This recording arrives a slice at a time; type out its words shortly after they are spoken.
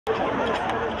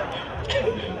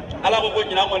ala ko ko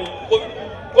nyina ngoni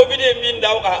ko bide min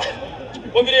dawka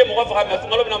ko bide mo ko fa ma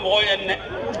sungalo na mo ko yenne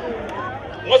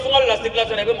mo sungalo la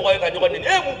circulation e be mo ko ka nyoko ni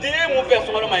e mu de mu fe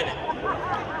sungalo mayne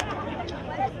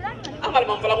amal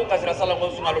man fala ko kasira sala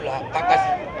ko sungalo la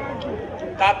kakasi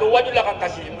ka to waju la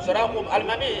kakasi musara ko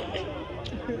almami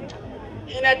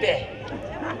inate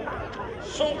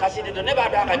sun kasi de ne ba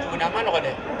da ka juna man ko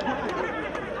de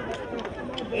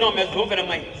non mais zo fena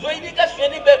may zo ibi ka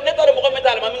shweni be ne tare mo ko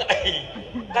metal almami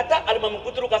kata almami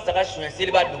kuturu ka saka shwen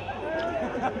silibadu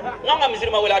nganga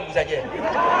misiri ma wala adu saje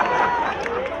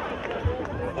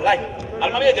wallahi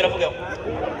almami e garafu gaw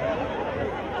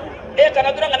e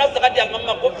kana dura ngana saka di almami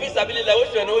ko fi sabilillah o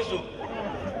shwen o su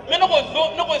me no ko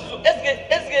zo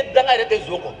est-ce que danga rete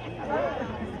zo ko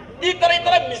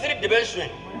itara misiri de ben shwen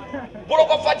bolo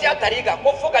ko fatia tarika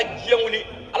ko foka jenguli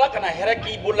ala kana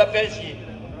heraki bolla fensi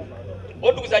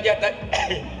o dugu saje ta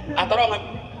ataro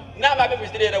na ma be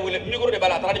misiri re wele micro de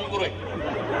bala atara micro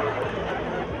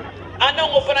ana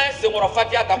ngo fana se ngoro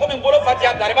fatia ta ko min bolo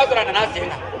fatia ta reba zora na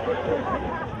senga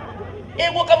e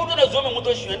ngo kabudo na zo me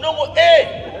muto shwe no ngo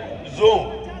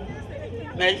zo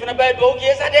na ifina ba do ki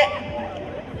esa de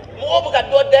mo buka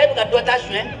do dai buka do ta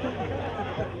shwe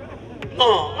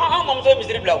non mo so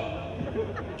misiri blaw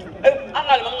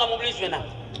angal mam nga mobili shwe na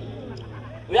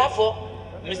ya fo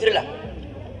misiri la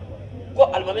ko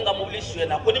almami nga mobili shwe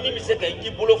na ko ni mi se kay ki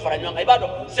bolo faranyo nga ibado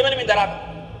semaine min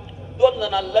daraka don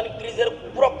na lan criser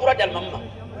pura dal mamma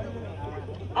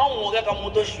an mo ga ka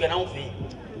moto shwe na on fi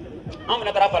an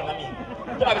na tara fal mami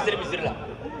to ma be misiri la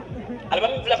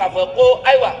almami fla ka fo ko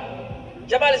aywa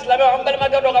jabal islam am bal ma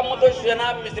ga do ka moto shwe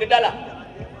na misiri dala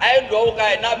ay do ka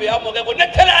na be am mo ga ko ne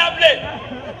tela able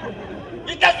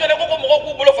ita shwe ko mo ko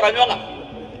bolo faranyo nga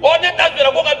o ne ta shwe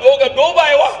ko ga do ba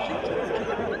aywa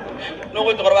no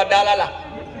ko to ba dala la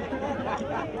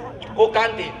ko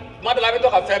Kante madala beto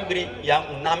ka fembri ya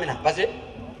namina parce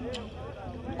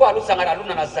ko alu sangara alu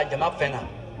nana sa jama fenga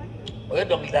o ye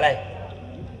donc dalay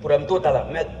pour am totala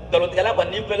mais dalo tigala ko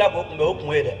nimple la ko mbe o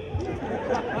kumwede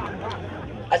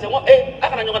ase mo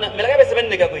akana nyona melaga be seben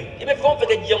nega koy ibe fon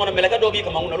feke jiyango melaga do bi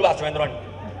kama nguno lu aseben ron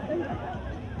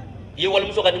yi wal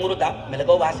muso ka nimuru ta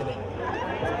melaga wa asebe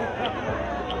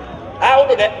o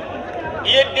do de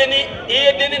iye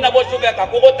deni na bo sube ka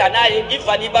ko tanaye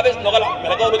ifani babes nogala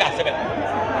melaga o be asebe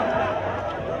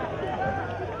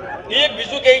iye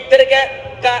bisu ke terke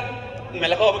ka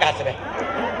melaka o ka sebe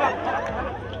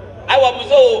awa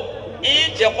muso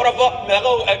i je korofo melaka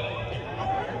o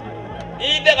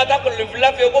i de ka ta ko le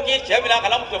flafe ko ki che mina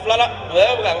kala muso flala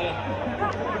o ga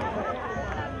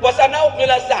wasana o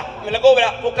kila sa melaka o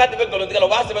ba ko ka de ngolo ngalo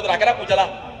wa sebe dra kala kujala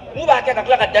mu ba ka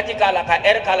kala ka dati kala ka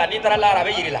kala ni tara lara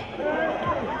be yirila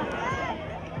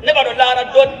ne ba do lara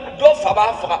do fa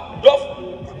ba fa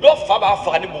do fa ba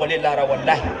fa ni bole lara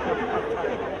wallahi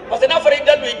parce que na fara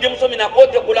dalu idem so mina ko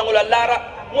te kulangola lara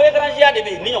mo étranger de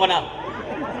be ni nyona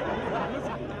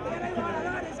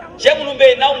jemunu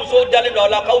be na muso dale do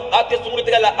la ka ate sunguri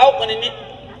tegala aw kanini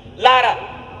lara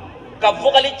ka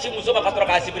vogali ci muso ma kasoro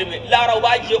ka supprimer lara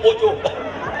ba je ojo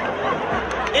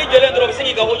e jele ndro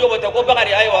sigi ka ojo bota ko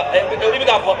bagari aywa e bi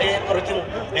ka fo korotinu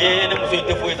ne muso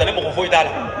ite fo ita ne mo ko fo ita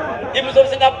la e muso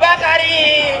singa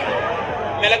bagari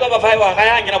mela ko ba fay wa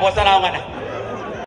kaya ngina bosana ngana